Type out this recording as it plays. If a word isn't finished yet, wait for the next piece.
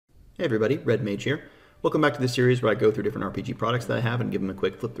Hey everybody, Red Mage here. Welcome back to this series where I go through different RPG products that I have and give them a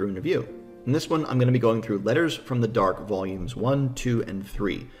quick flip through and review. In this one, I'm going to be going through Letters from the Dark Volumes 1, 2, and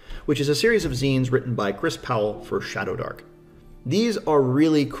 3, which is a series of zines written by Chris Powell for Shadowdark. These are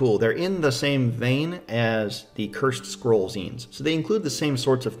really cool. They're in the same vein as the Cursed Scroll zines, so they include the same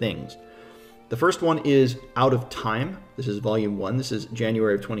sorts of things. The first one is Out of Time. This is Volume 1. This is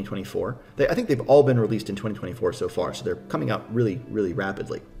January of 2024. I think they've all been released in 2024 so far, so they're coming out really, really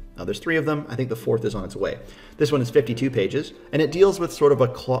rapidly. There's 3 of them. I think the 4th is on its way. This one is 52 pages, and it deals with sort of a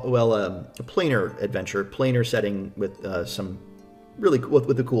planar adventure, planar setting with some really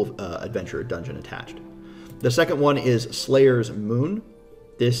with a cool adventure dungeon attached. The second one is Slayer's Moon.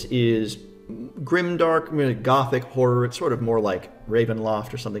 This is grimdark, gothic horror. It's sort of more like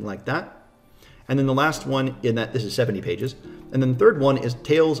Ravenloft or something like that. And then the last one in that, this is 70 pages. And then the third one is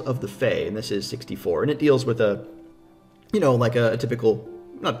Tales of the Fae, and this is 64. And it deals with a, like a typical,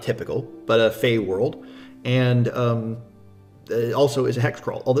 not typical, but a Fae world. And it also is a hex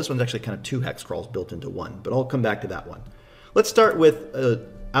crawl. Oh, this one's actually kind of 2 hex crawls built into one, but I'll come back to that one. Let's start with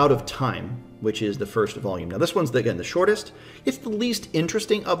Out of Time, which is the first volume. Now this one's, again, the shortest. It's the least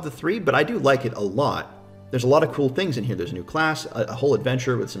interesting of the 3, but I do like it a lot. There's a lot of cool things in here. There's a new class, a whole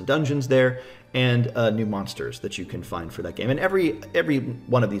adventure with some dungeons there, and new monsters that you can find for that game. And every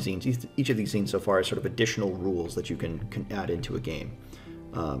one of these zines, each of these zines so far is sort of additional rules that you can add into a game.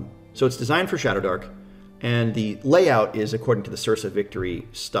 So it's designed for Shadowdark, and the layout is according to the Source of Victory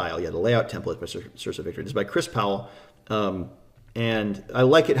style. Yeah, the layout template by Source of Victory. This is by Chris Powell, and I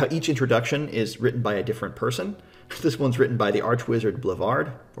like it how each introduction is written by a different person. This one's written by the Archwizard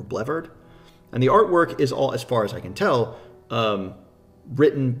Blevard, and the artwork is all, as far as I can tell,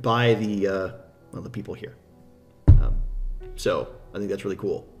 written by the people here. So I think that's really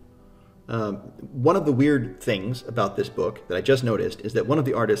cool. One of the weird things about this book that I just noticed is that one of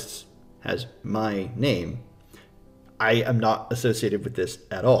the artists has my name. I am not associated with this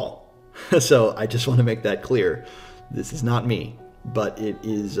at all. So I just want to make that clear. This is not me, but it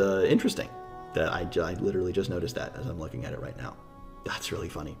is interesting that I literally just noticed that as I'm looking at it right now. That's really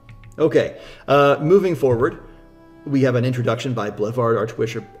funny. Okay, moving forward, we have an introduction by Blevard,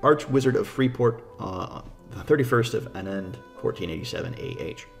 Archwizard of Freeport, the 31st of Anand, 1487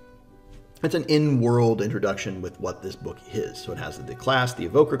 AH. It's an in-world introduction with what this book is. So it has the class, the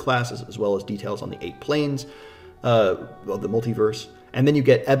Evoker class, as well as details on the 8 planes of the multiverse. And then you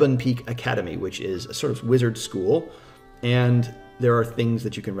get Ebon Peak Academy, which is a sort of wizard school. And there are things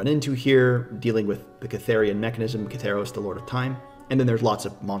that you can run into here, dealing with the Catharian mechanism, Catheros, the Lord of Time. And then there's lots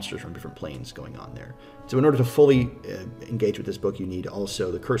of monsters from different planes going on there. So in order to fully engage with this book, you need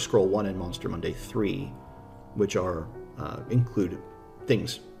also the Curse Scroll 1 and Monster Monday 3, which are include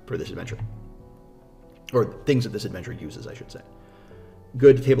things for this adventure. Or things that this adventure uses, I should say.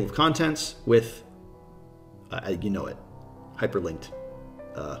 Good table of contents with, hyperlinked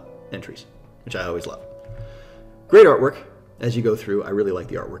entries, which I always love. Great artwork as you go through. I really like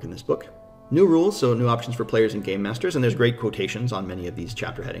the artwork in this book. New rules, so new options for players and game masters, and there's great quotations on many of these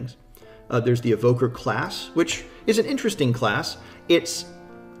chapter headings. There's the Evoker class, which is an interesting class. It's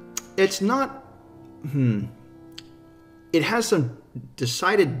not, it has some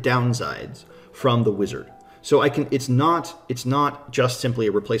decided downsides from the wizard. So it's not just simply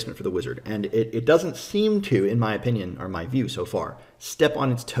a replacement for the wizard, and it doesn't seem to, in my opinion, or my view so far, step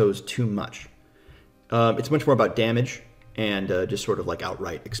on its toes too much. It's much more about damage and just sort of like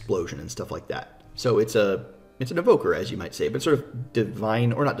outright explosion and stuff like that. So it's an evoker, as you might say, but sort of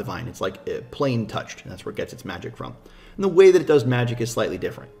divine, or not divine, it's like plain touched, and that's where it gets its magic from. And the way that it does magic is slightly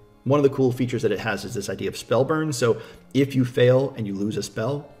different. One of the cool features that it has is this idea of spell burn. So if you fail and you lose a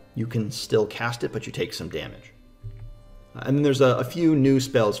spell, you can still cast it, but you take some damage. And then there's a few new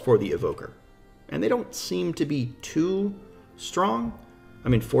spells for the Evoker. And they don't seem to be too strong. I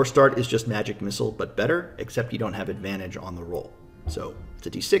mean, Force Start is just Magic Missile, but better, except you don't have advantage on the roll. So it's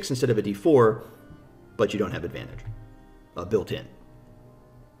a D6 instead of a D4, but you don't have advantage built in.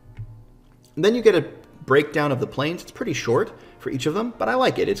 And then you get a breakdown of the planes. It's pretty short for each of them, but I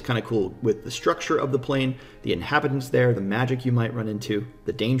like it. It's kind of cool with the structure of the plane, the inhabitants there, the magic you might run into,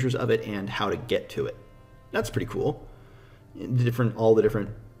 the dangers of it, and how to get to it. That's pretty cool. All the different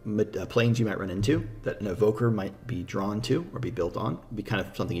planes you might run into that an evoker might be drawn to or be built on would be kind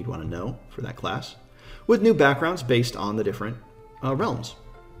of something you'd want to know for that class, with new backgrounds based on the different realms.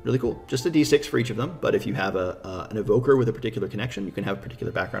 Really cool. Just a D6 for each of them, but if you have an evoker with a particular connection, you can have a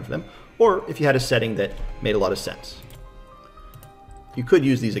particular background for them, or if you had a setting that made a lot of sense. You could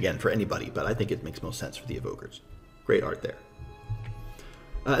use these again for anybody, but I think it makes most sense for the evokers. Great art there.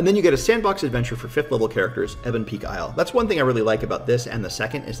 And then you get a sandbox adventure for 5th level characters, Ebon Peak Isle. That's one thing I really like about this, and the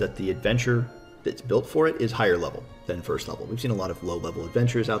second is that the adventure that's built for it is higher level than 1st level. We've seen a lot of low level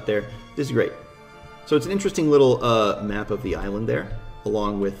adventures out there. This is great. So it's an interesting little map of the island there,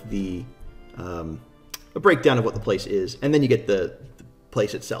 along with the a breakdown of what the place is, and then you get the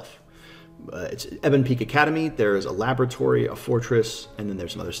place itself. It's Ebon Peak Academy. There's a laboratory, a fortress, and then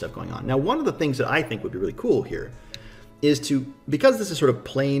there's some other stuff going on. Now, one of the things that I think would be really cool here is to, because this is sort of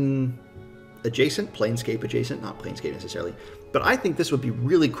plane adjacent, planescape adjacent, not planescape necessarily, but I think this would be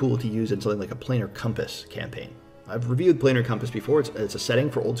really cool to use in something like a Planar Compass campaign. I've reviewed Planar Compass before. It's a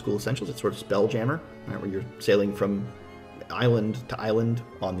setting for old school essentials. It's sort of Spelljammer, right, where you're sailing from island to island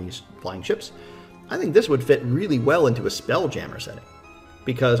on these flying ships. I think this would fit really well into a Spelljammer setting,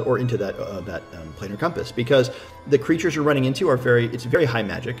 because, or into that Planar Compass, because the creatures you're running into are it's very high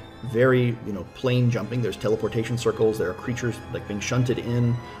magic, very, plane jumping. There's teleportation circles. There are creatures like being shunted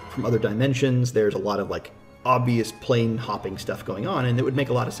in from other dimensions. There's a lot of like obvious plane hopping stuff going on, and it would make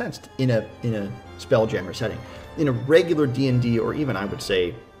a lot of sense in a Spelljammer setting. In a regular D&D, or even I would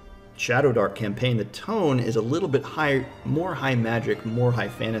say Shadowdark campaign, the tone is a little bit higher, more high magic, more high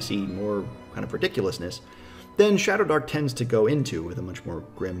fantasy, more kind of ridiculousness than Shadowdark tends to go into, with a much more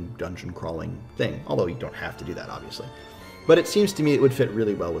grim dungeon crawling thing. Although you don't have to do that, obviously. But it seems to me it would fit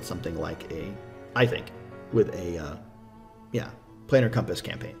really well with something like with a Planar Compass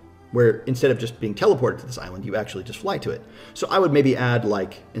campaign, where instead of just being teleported to this island, you actually just fly to it. So I would maybe add,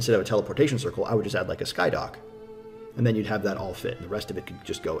 like, instead of a teleportation circle, I would just add like a skydock. And then you'd have that all fit, and the rest of it could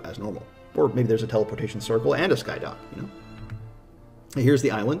just go as normal. Or maybe there's a teleportation circle and a skydock, Here's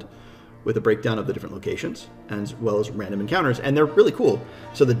the island, with a breakdown of the different locations, as well as random encounters, and they're really cool.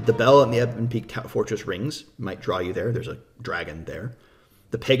 So the bell and the Ebon Peak Fortress rings might draw you there. There's a dragon there.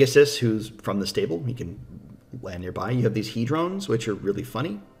 The Pegasus, who's from the stable, he can land nearby. You have these Hedrones, which are really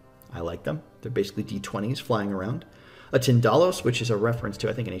funny. I like them. They're basically D20s flying around. A Tyndalos, which is a reference to,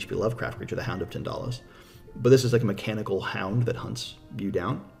 I think, an H.P. Lovecraft creature, the Hound of Tyndalos. But this is like a mechanical hound that hunts you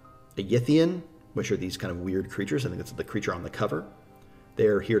down. A Yithian, which are these kind of weird creatures. I think that's the creature on the cover.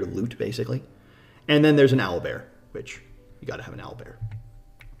 They're here to loot, basically. And then there's an owlbear, which you got to have an owlbear.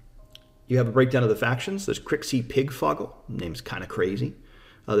 You have a breakdown of the factions. There's Crixie Pigfoggle, name's kind of crazy.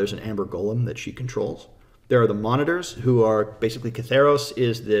 There's an Amber Golem that she controls. There are the Monitors, who are basically Catheros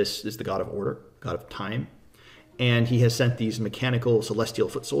is the god of order, god of time, and he has sent these mechanical celestial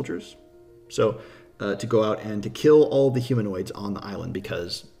foot soldiers. So to go out and to kill all the humanoids on the island,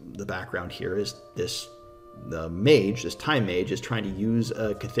 because the background here is this time mage is trying to use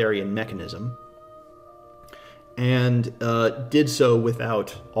a Catharian mechanism, and did so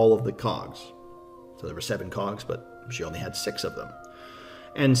without all of the cogs. So there were 7 cogs, but she only had 6 of them.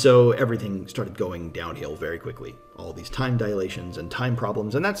 And so everything started going downhill very quickly. All these time dilations and time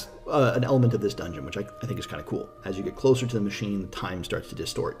problems, and that's an element of this dungeon, which I think is kind of cool. As you get closer to the machine, the time starts to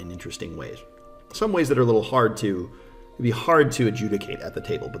distort in interesting ways. Some ways that are a little hard to adjudicate at the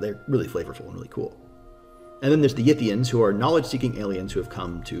table, but they're really flavorful and really cool. And then there's the Yithians, who are knowledge-seeking aliens who have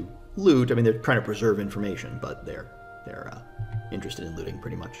come to loot. I mean, they're trying to preserve information, but they're interested in looting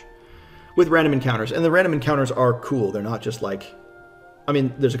pretty much. With random encounters, and the random encounters are cool. They're not just like, I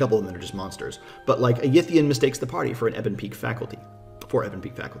mean, there's a couple of them that are just monsters, but like a Yithian mistakes the party for an Ebon Peak faculty,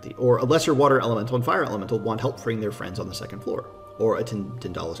 or a lesser water elemental and fire elemental want help freeing their friends on the 2nd floor. Or a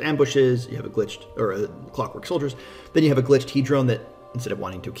Tyndalos ambushes, you have a clockwork soldiers, then you have a glitched Hedron that, instead of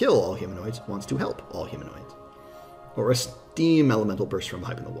wanting to kill all humanoids, wants to help all humanoids. Or a steam elemental bursts from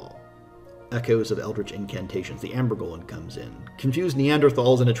behind the wall. Echoes of eldritch incantations, the Amber Golem comes in. Confused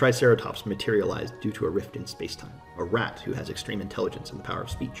Neanderthals and a Triceratops materialize due to a rift in spacetime. A rat who has extreme intelligence and the power of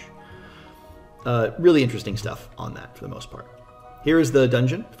speech. Really interesting stuff on that for the most part. Here is the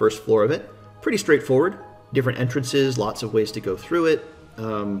dungeon, first floor of it. Pretty straightforward. Different entrances, lots of ways to go through it.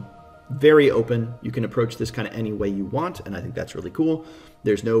 Very open. You can approach this kind of any way you want, and I think that's really cool.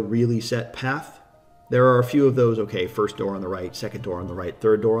 There's no really set path. There are a few of those, first door on the right, second door on the right,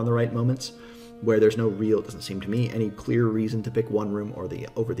 third door on the right moments, where there's no real, it doesn't seem to me, any clear reason to pick one room or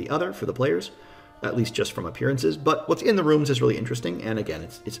over the other for the players, at least just from appearances. But what's in the rooms is really interesting, and again,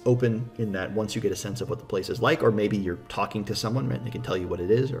 it's open in that once you get a sense of what the place is like, or maybe you're talking to someone, right, and they can tell you what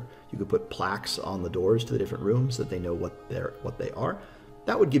it is, or you could put plaques on the doors to the different rooms so that they know what they are.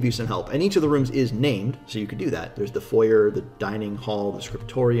 That would give you some help. And each of the rooms is named, so you could do that. There's the foyer, the dining hall, the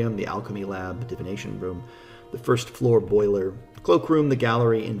scriptorium, the alchemy lab, the divination room, the first floor boiler, cloakroom, the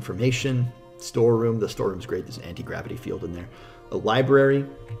gallery, information, storeroom. The storeroom's great. There's an anti-gravity field in there. A library,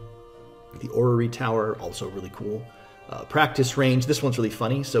 the orrery tower, also really cool. Practice range. This one's really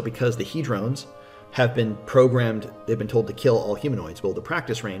funny. So because the Hedrones have been programmed, they've been told to kill all humanoids. Well, the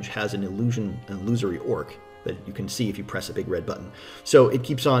practice range has an illusory orc that you can see if you press a big red button. So it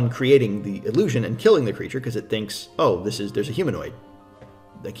keeps on creating the illusion and killing the creature because it thinks, oh, there's a humanoid.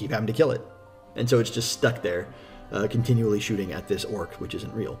 They keep having to kill it. And so it's just stuck there, continually shooting at this orc, which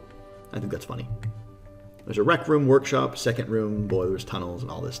isn't real. I think that's funny. There's a rec room, workshop, second room, boilers, tunnels,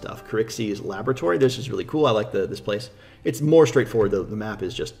 and all this stuff. Crixie's laboratory. This is really cool. I like this place. It's more straightforward. The map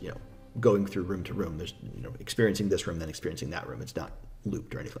is just, going through room to room. There's, experiencing this room, then experiencing that room. It's not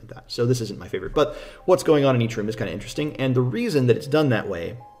looped or anything like that. So this isn't my favorite. But what's going on in each room is kind of interesting. And the reason that it's done that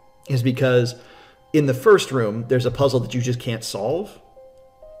way is because in the first room, there's a puzzle that you just can't solve.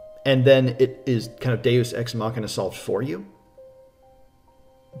 And then it is kind of Deus Ex Machina solved for you.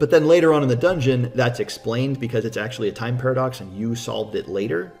 But then later on in the dungeon, that's explained because it's actually a time paradox and you solved it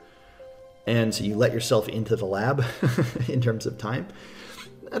later. And so you let yourself into the lab in terms of time.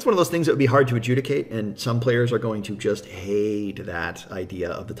 That's one of those things that would be hard to adjudicate, and some players are going to just hate that idea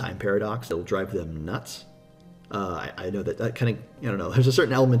of the time paradox. It'll drive them nuts. I know that kind of, I don't know, there's a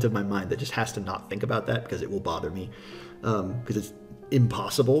certain element of my mind that just has to not think about that because it will bother me. Because it's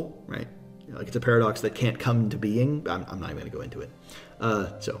impossible, right? Like it's a paradox that can't come to being. I'm not even going to go into it.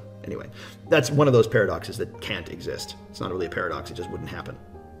 So anyway, that's one of those paradoxes that can't exist. It's not really a paradox. It just wouldn't happen.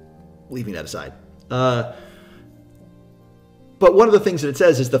 Leaving that aside. But one of the things that it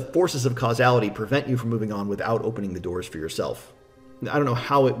says is the forces of causality prevent you from moving on without opening the doors for yourself. I don't know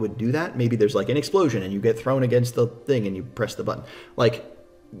how it would do that. Maybe there's like an explosion and you get thrown against the thing and you press the button. Like,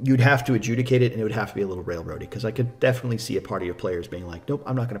 you'd have to adjudicate it and it would have to be a little railroady, because I could definitely see a party of players being like, nope,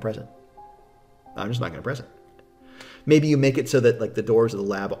 I'm not going to press it. I'm just not going to press it. Maybe you make it so that like the doors of the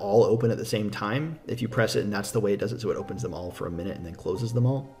lab all open at the same time if you press it, and that's the way it does it, so it opens them all for a minute and then closes them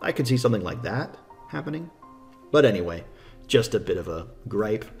all. I could see something like that happening. But anyway, just a bit of a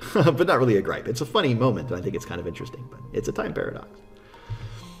gripe, but not really a gripe. It's a funny moment, and I think it's kind of interesting, but it's a time paradox.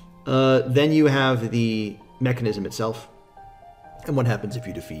 Then you have the mechanism itself, and what happens if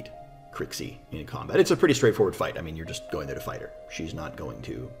you defeat Crixie in combat. It's a pretty straightforward fight. I mean, you're just going there to fight her. She's not going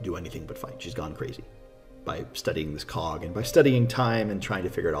to do anything but fight. She's gone crazy by studying this cog, and by studying time and trying to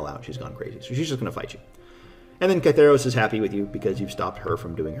figure it all out. She's gone crazy, so she's just going to fight you. And then Kytheros is happy with you because you've stopped her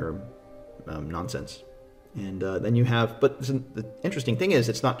from doing her nonsense. And then you have, but the interesting thing is,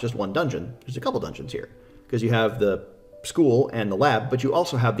 it's not just one dungeon. There's a couple dungeons here, because you have the school and the lab, but you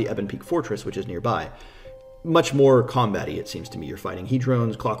also have the Ebon Peak Fortress, which is nearby. Much more combat-y, it seems to me. You're fighting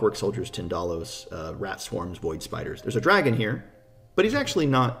Hedrones, Clockwork Soldiers, Tindalos, Rat Swarms, Void Spiders. There's a dragon here, but he's actually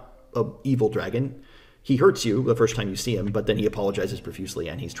not an evil dragon. He hurts you the first time you see him, but then he apologizes profusely,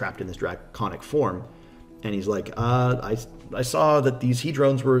 and he's trapped in this draconic form. And he's like, I saw that these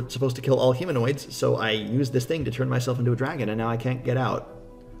Hedrones were supposed to kill all humanoids, so I used this thing to turn myself into a dragon, and now I can't get out.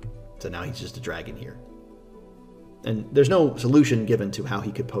 So now he's just a dragon here. And there's no solution given to how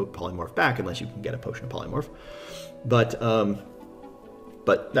he could polymorph back unless you can get a potion of polymorph. But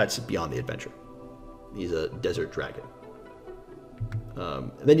that's beyond the adventure. He's a desert dragon.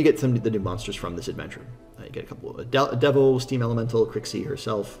 Then you get some of the new monsters from this adventure. You get a couple of a devil, steam elemental, Crixie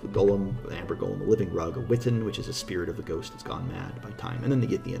herself, a golem, an amber golem, a living rug, a Witten, which is a spirit of the ghost that's gone mad by time, and then the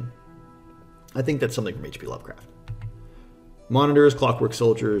Yithian. I think that's something from H.P. Lovecraft. Monitors, Clockwork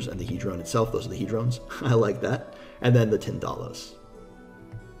Soldiers, and the Hedrone itself. Those are the Hedrones. I like that. And then the Tindalos,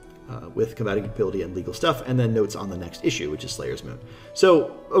 with combating ability and legal stuff, and then notes on the next issue, which is Slayer's Moon.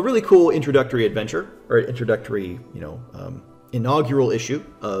 So a really cool introductory adventure, or introductory, inaugural issue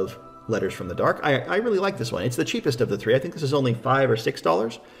of Letters from the Dark. I really like this one. It's the cheapest of the three. I think this is only $5 or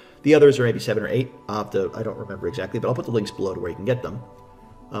 $6. The others are maybe $7 or $8. I don't remember exactly, but I'll put the links below to where you can get them.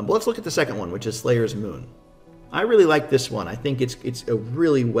 But let's look at the second one, which is Slayer's Moon. I really like this one. I think it's a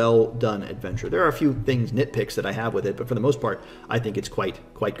really well done adventure. There are a few nitpicks that I have with it, but for the most part, I think it's quite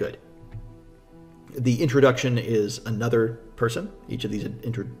good. The introduction is another person. Each of these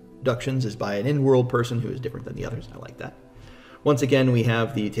introductions is by an in-world person who is different than the others. I like that. Once again, we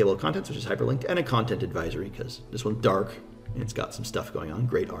have the table of contents, which is hyperlinked, and a content advisory, because this one's dark, and it's got some stuff going on.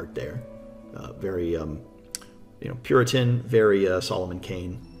 Great art there. Very, Puritan, very Solomon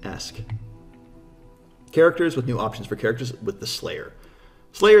Kane-esque. Characters with new options for characters with the Slayer.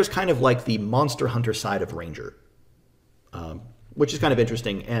 Slayer is kind of like the Monster Hunter side of Ranger, which is kind of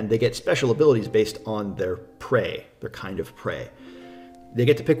interesting, and they get special abilities based on their prey, their kind of prey. They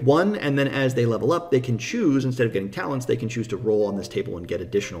get to pick one, and then as they level up, they can choose, instead of getting talents, they can choose to roll on this table and get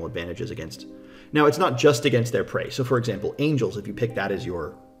additional advantages against. Now, it's not just against their prey. So, for example, angels, if you pick that as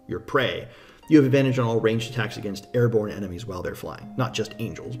your prey, you have advantage on all ranged attacks against airborne enemies while they're flying. Not just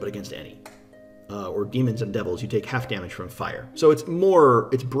angels, but against any. or demons and devils, you take half damage from fire. So it's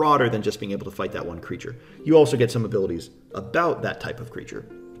broader than just being able to fight that one creature. You also get some abilities about that type of creature,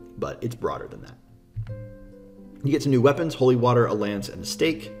 but it's broader than that. You get some new weapons, holy water, a lance, and a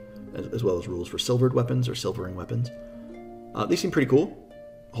stake, as well as rules for silvered weapons or silvering weapons. These seem pretty cool.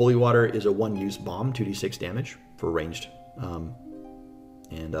 Holy water is a one-use bomb, 2d6 damage for ranged,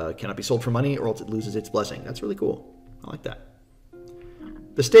 and cannot be sold for money or else it loses its blessing. That's really cool. I like that.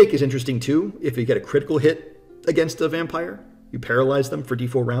 The stake is interesting too. If you get a critical hit against a vampire, you paralyze them for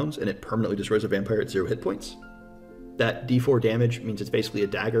d4 rounds and it permanently destroys a vampire at 0 hit points. That d4 damage means it's basically a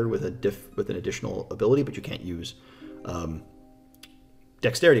dagger with an additional ability, but you can't use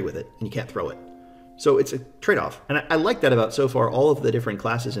dexterity with it and you can't throw it. So it's a trade-off. And I like that about so far all of the different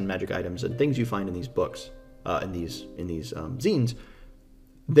classes and magic items and things you find in these books, in these zines.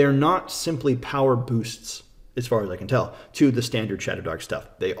 They're not simply power boosts, as far as I can tell, to the standard Shadowdark stuff.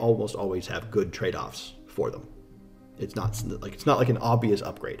 They almost always have good trade-offs for them. It's not like an obvious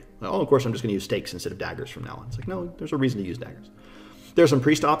upgrade. Oh, of course, I'm just going to use stakes instead of daggers from now on. It's like, no, there's a reason to use daggers. There are some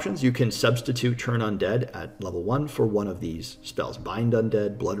priest options. You can substitute Turn Undead at level 1 for one of these spells. Bind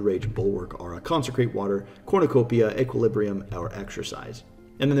Undead, Blood Rage, Bulwark, Aura, Consecrate Water, Cornucopia, Equilibrium, or Exercise.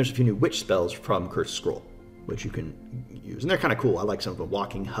 And then there's a few new witch spells from Cursed Scroll, which you can use. And they're kind of cool. I like some of them.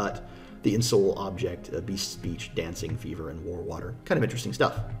 Walking Hut, the Insoul Object, Beast Speech, Dancing Fever, and War Water. Kind of interesting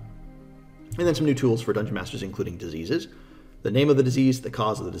stuff. And then some new tools for Dungeon Masters, including diseases. The name of the disease, the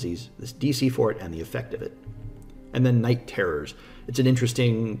cause of the disease, this DC for it, and the effect of it. And then Night Terrors. It's an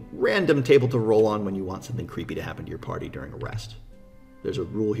interesting random table to roll on when you want something creepy to happen to your party during a rest. There's a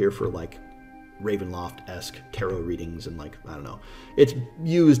rule here for like Ravenloft-esque tarot readings and like, I don't know. It's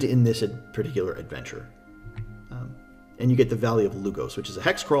used in this particular adventure. And you get the Valley of Lugos, which is a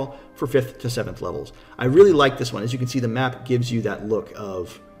hex crawl for 5th to 7th levels. I really like this one. As you can see, the map gives you that look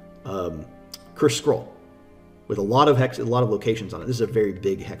of Cursed Scroll with a lot of locations on it. This is a very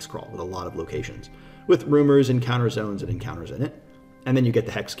big hex crawl with a lot of locations, with rumors, encounter zones, and encounters in it. And then you get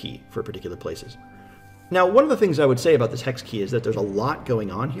the hex key for particular places. Now, one of the things I would say about this hex key is that there's a lot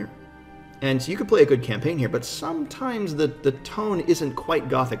going on here. And so you could play a good campaign here, but sometimes the tone isn't quite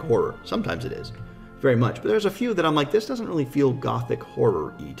gothic horror. Sometimes it is. Very much. But there's a few that I'm like, this doesn't really feel gothic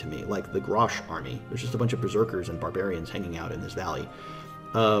horror-y to me, like the Grosh army. There's just a bunch of berserkers and barbarians hanging out in this valley.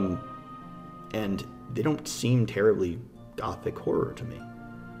 And they don't seem terribly gothic horror to me.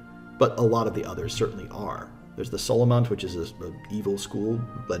 But a lot of the others certainly are. There's the Solomont, which is an evil school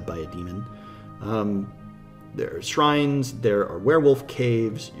led by a demon. There are shrines, there are werewolf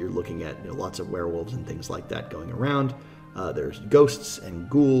caves. You're looking at lots of werewolves and things like that going around. There's ghosts and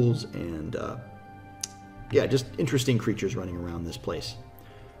ghouls and... yeah, just interesting creatures running around this place.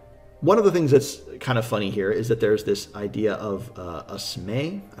 One of the things that's kind of funny here is that there's this idea of a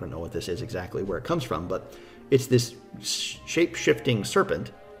smay. I don't know what this is exactly, where it comes from, but it's this shape-shifting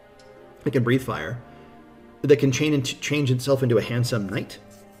serpent that can breathe fire, that can change itself into a handsome knight.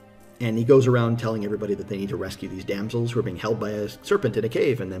 And he goes around telling everybody that they need to rescue these damsels who are being held by a serpent in a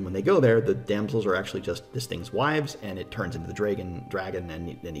cave. And then when they go there, the damsels are actually just this thing's wives, and it turns into the dragon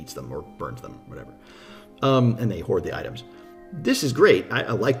and eats them or burns them, whatever. And they hoard the items. This is great.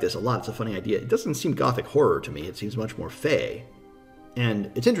 I like this a lot. It's a funny idea. It doesn't seem gothic horror to me. It seems much more fae.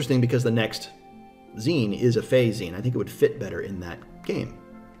 And it's interesting because the next zine is a fae zine. I think it would fit better in that game.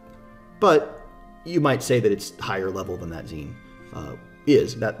 But you might say that it's higher level than that zine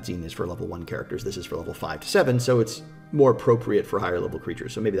is. That zine is for level 1 characters. This is for level 5 to 7, so it's more appropriate for higher level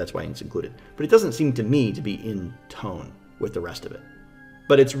creatures. So maybe that's why it's included. But it doesn't seem to me to be in tone with the rest of it.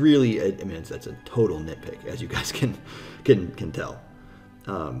 But it's really, I mean, that's a total nitpick, as you guys can tell.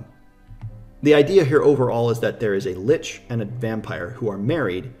 The idea here overall is that there is a lich and a vampire who are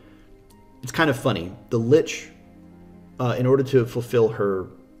married. It's kind of funny. The lich, in order to fulfill her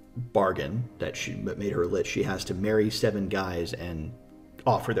bargain that made her a lich, she has to marry 7 guys and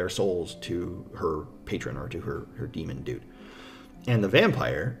offer their souls to her patron or to her demon dude. And the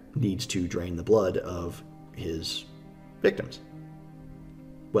vampire needs to drain the blood of his victims.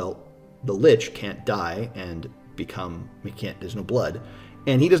 Well, the lich can't die and there's no blood,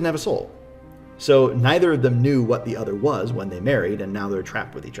 and he doesn't have a soul. So neither of them knew what the other was when they married, and now they're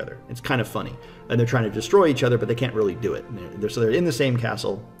trapped with each other. It's kind of funny. And they're trying to destroy each other, but they can't really do it. So they're in the same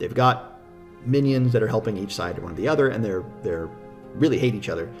castle. They've got minions that are helping each side one or the other, and they're really hate each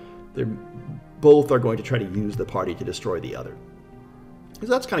other. Both are going to try to use the party to destroy the other. So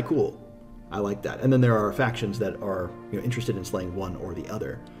that's kind of cool. I like that. And then there are factions that are interested in slaying one or the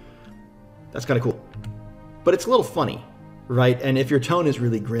other. That's kind of cool. But it's a little funny, right? And if your tone is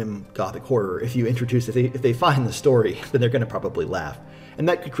really grim gothic horror, if they find the story, then they're going to probably laugh. And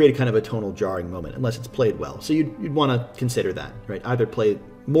that could create a kind of a tonal jarring moment unless it's played well. So you'd want to consider that, right? Either play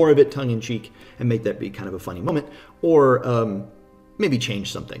more of it tongue-in-cheek and make that be kind of a funny moment, or maybe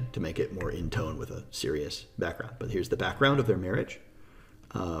change something to make it more in tone with a serious background. But here's the background of their marriage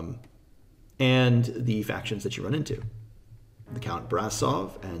and the factions that you run into. The Count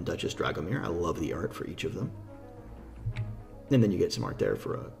Brasov and Duchess Dragomir. I love the art for each of them. And then you get some art there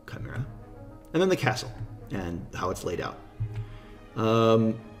for a Chimera. And then the castle and how it's laid out.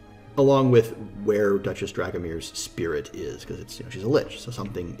 Along with where Duchess Dragomir's spirit is, because it's, she's a lich, so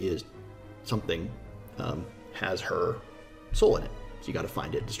something has her soul in it. So you got to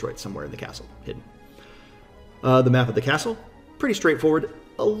find it, destroy it somewhere in the castle, hidden. The map of the castle, pretty straightforward.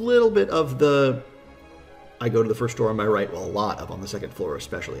 A little bit of the, I go to the first door on my right, well, a lot of on the second floor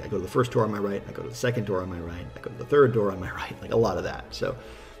especially. I go to the first door on my right, I go to the second door on my right, I go to the third door on my right, like a lot of that. So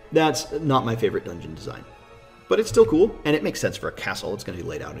that's not my favorite dungeon design. But it's still cool, and it makes sense for a castle. It's going to be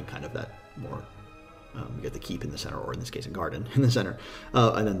laid out in kind of that more, you get the keep in the center, or in this case a garden in the center,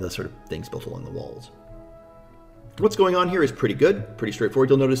 and then the sort of things built along the walls. What's going on here is pretty good, pretty straightforward.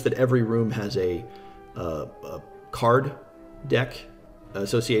 You'll notice that every room has a card deck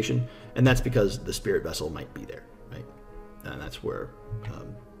association, and that's because the spirit vessel might be there, right? And that's where,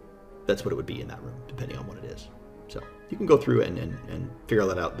 that's what it would be in that room, depending on what it is. So you can go through and figure all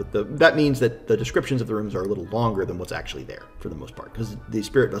that out, but that means that the descriptions of the rooms are a little longer than what's actually there for the most part, because the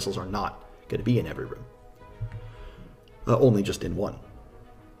spirit vessels are not going to be in every room, only just in one.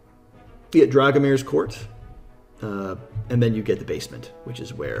 You get Dragomir's court, and then you get the basement, which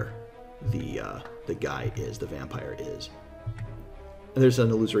is where the guy is, the vampire is. And there's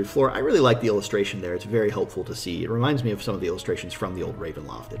an illusory floor. I really like the illustration there. It's very helpful to see. It reminds me of some of the illustrations from the old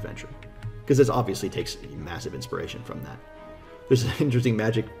Ravenloft adventure, because this obviously takes massive inspiration from that. There's an interesting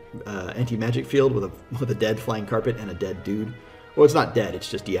anti-magic field with a dead flying carpet and a dead dude. Well, it's not dead, it's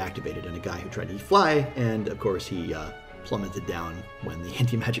just deactivated, and a guy who tried to fly, and of course he plummeted down when the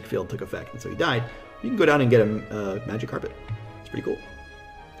anti-magic field took effect, and so he died. You can go down and get a magic carpet. It's pretty cool.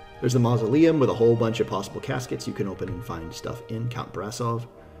 There's the mausoleum with a whole bunch of possible caskets you can open and find stuff in, Count Brasov.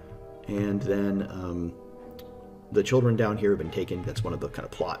 And then the children down here have been taken. That's one of the kind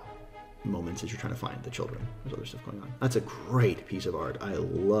of plot moments as you're trying to find the children. There's other stuff going on. That's a great piece of art. I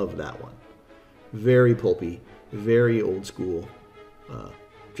love that one. Very pulpy, very old school,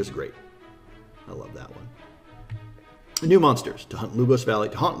 just great. I love that one. New monsters to haunt Lugos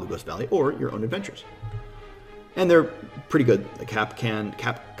Valley, or your own adventures. And they're pretty good. The Capcown,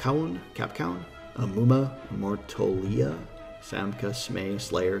 Muma, Mortolia, Samka, Smay,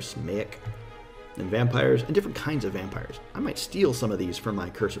 Slayer, Smaik, and vampires, and different kinds of vampires. I might steal some of these from my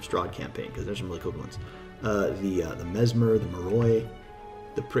Curse of Strahd campaign, because there's some really cool ones. The Mesmer, the Moroi,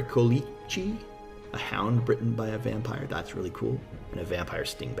 the Pricolici, a hound bitten by a vampire. That's really cool. And a vampire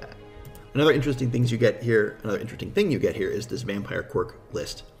stingbat. Another interesting thing you get here is this vampire quirk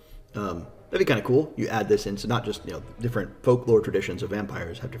list. That'd be kind of cool. You add this in, so not just different folklore traditions of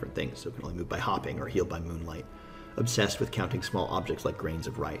vampires have different things. So it can only move by hopping or heal by moonlight. Obsessed with counting small objects like grains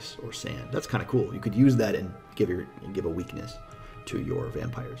of rice or sand. That's kind of cool. You could use that and give a weakness to your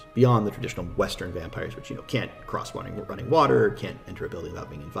vampires beyond the traditional Western vampires, which can't cross running water, can't enter a building without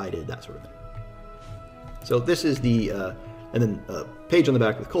being invited, that sort of thing. So this is the and then a page on the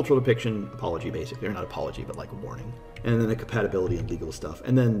back with cultural depiction, apology basically, or not apology, but like a warning. And then the compatibility and legal stuff.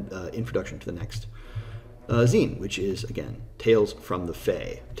 And then introduction to the next zine, which is, again, Tales of the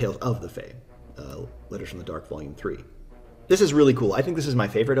Fae, Letters from the Dark, Volume 3. This is really cool. I think this is my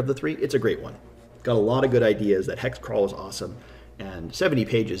favorite of the three. It's a great one. Got a lot of good ideas. That hex crawl is awesome. And 70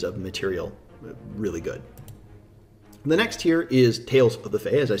 pages of material, really good. The next here is Tales of the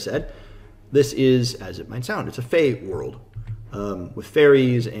Fae, as I said. This is, as it might sound, it's a Fae world. With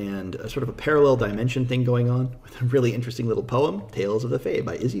fairies and a sort of a parallel dimension thing going on, with a really interesting little poem, Tales of the Fae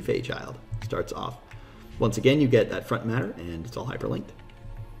by Izzy Fairchild. Starts off. Once again, you get that front matter, and it's all hyperlinked.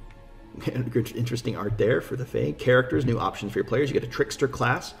 Interesting art there for the Fae. Characters, new options for your players. You get a Trickster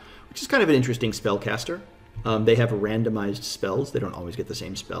class, which is kind of an interesting spellcaster. They have randomized spells. They don't always get the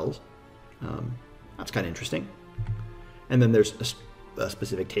same spells. That's kind of interesting. And then there's a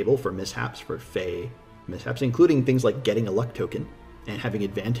specific table for mishaps, for Fae mishaps, including things like getting a luck token and having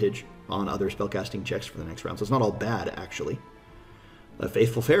advantage on other spellcasting checks for the next round. So it's not all bad, actually. A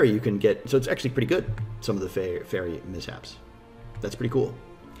Faithful Fairy you can get, so it's actually pretty good, some of the fairy mishaps. That's pretty cool.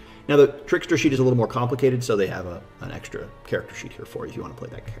 Now the Trickster sheet is a little more complicated, so they have an extra character sheet here for you if you want to play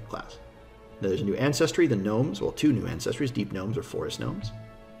that class. Now there's a new ancestry, the gnomes, well, two new ancestries, deep gnomes or forest gnomes.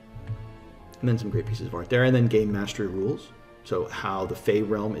 And then some great pieces of art there, and then game mastery rules. So how the Fae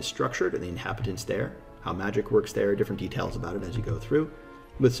realm is structured and the inhabitants there, how magic works there, different details about it as you go through.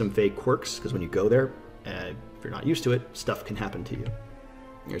 with some Fey quirks, because when you go there, if you're not used to it, stuff can happen to you.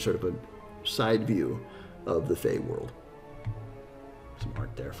 You're sort of a side view of the Fey world. Some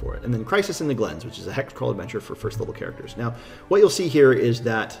art there for it. And then Crisis in the Glens, which is a hex crawl adventure for first level characters. Now, what you'll see here is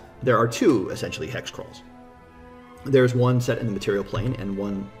that there are two, essentially, hex crawls. There's one set in the material plane, and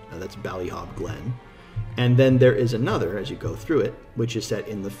one that's Ballyhob Glen. And then there is another, as you go through it, which is set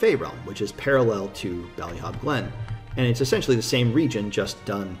in the Fey realm, which is parallel to Ballyhob Glen. And it's essentially the same region, just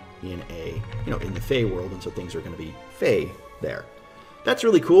done in in the Fey world, and so things are going to be Fey there. That's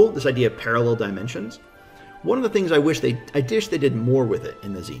really cool, this idea of parallel dimensions. One of the things I wish they did more with it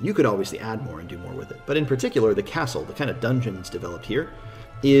in the zine. You could obviously add more and do more with it, but in particular, the castle, the kind of dungeons developed here,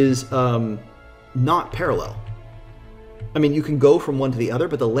 is not parallel. I mean, you can go from one to the other,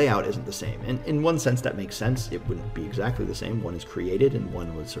 but the layout isn't the same. And in one sense, that makes sense. It wouldn't be exactly the same. One is created, and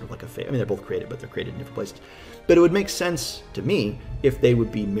one was sort of like a Fey. I mean, they're both created, but they're created in different places. But it would make sense to me if they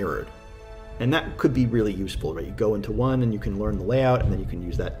would be mirrored. And that could be really useful, right? You go into one, and you can learn the layout, and then you can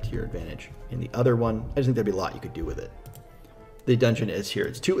use that to your advantage. In the other one, I just think there'd be a lot you could do with it. The dungeon is here.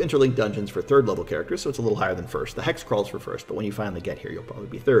 It's 2 interlinked dungeons for 3rd level characters, so it's a little higher than first. The hex crawls for first, but when you finally get here, you'll probably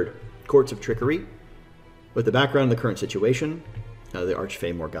be 3rd. Courts of Trickery. With the background of the current situation, the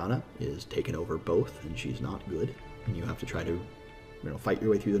Archfey Morgana is taken over both, and she's not good. And you have to try to fight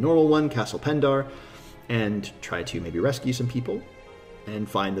your way through the normal one, Castle Pendar, and try to maybe rescue some people, and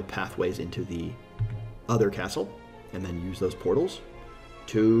find the pathways into the other castle, and then use those portals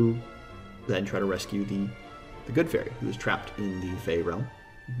to then try to rescue the good fairy, who is trapped in the Fey realm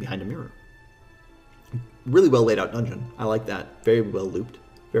behind a mirror. Really well laid out dungeon. I like that. Very well looped.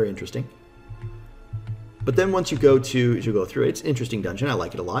 Very interesting. But then once you go through it, it's an interesting dungeon. I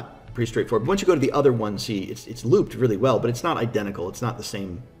like it a lot. Pretty straightforward. But once you go to the other one, see, it's looped really well, but it's not identical. It's not the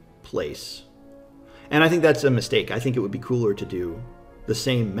same place. And I think that's a mistake. I think it would be cooler to do the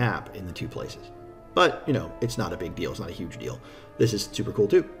same map in the 2 places. But, it's not a big deal. It's not a huge deal. This is super cool,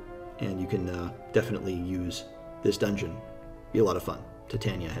 too. And you can definitely use this dungeon. Be a lot of fun.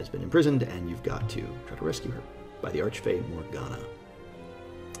 Titania has been imprisoned, and you've got to try to rescue her by the Archfey Morgana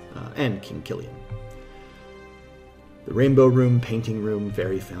and King Killian. The Rainbow Room, Painting Room,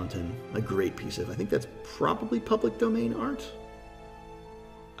 Fairy Fountain. A great piece of, I think that's probably public domain art?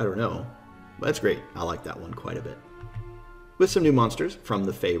 I don't know. But that's great. I like that one quite a bit. With some new monsters from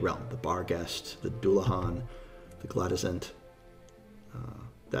the Fey realm. The Barghest, the Dullahan, the Gladysent.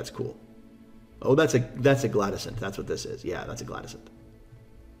 That's cool. Oh, that's a Gladysent. That's what this is. Yeah, that's a Gladysent.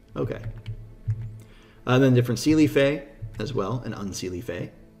 Okay. And then different Seelie Fey as well. An Unseelie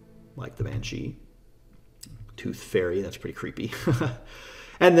Fey, like the Banshee. Tooth Fairy, that's pretty creepy.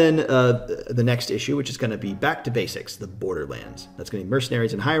 And then the next issue, which is going to be back to basics, the Borderlands. That's going to be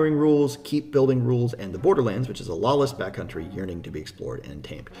mercenaries and hiring rules, keep building rules, and the Borderlands, which is a lawless backcountry yearning to be explored and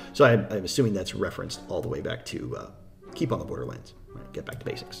tamed. So I'm assuming that's referenced all the way back to Keep on the Borderlands. Right, get back to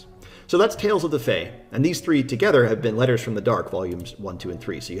basics. So that's Tales of the Fae, and these 3 together have been Letters from the Dark, volumes 1, 2, and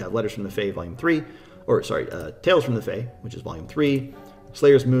 3. So you have Letters from the Fae, volume 3, or sorry, Tales from the Fae, which is volume 3,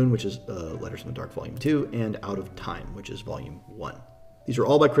 Slayer's Moon, which is Letters from the Dark, volume 2, and Out of Time, which is volume 1. These are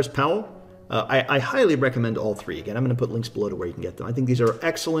all by Chris Powell. I highly recommend all 3. Again, I'm going to put links below to where you can get them. I think these are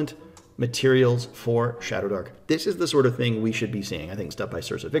excellent materials for Shadowdark. This is the sort of thing we should be seeing. I think stuff by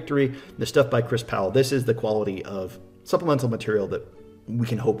Source of Victory, the stuff by Chris Powell, this is the quality of supplemental material that we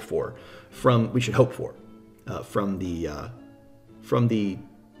can hope for from the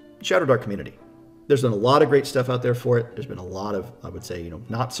Shadowdark community. There's been a lot of great stuff out there for it. There's been a lot of, I would say,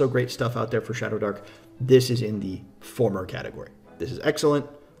 not so great stuff out there for Shadowdark. This is in the former category. This is excellent.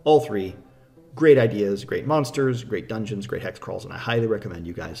 All 3. Great ideas, great monsters, great dungeons, great hex crawls, and I highly recommend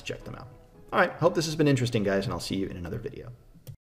you guys check them out. All right, hope this has been interesting, guys, and I'll see you in another video.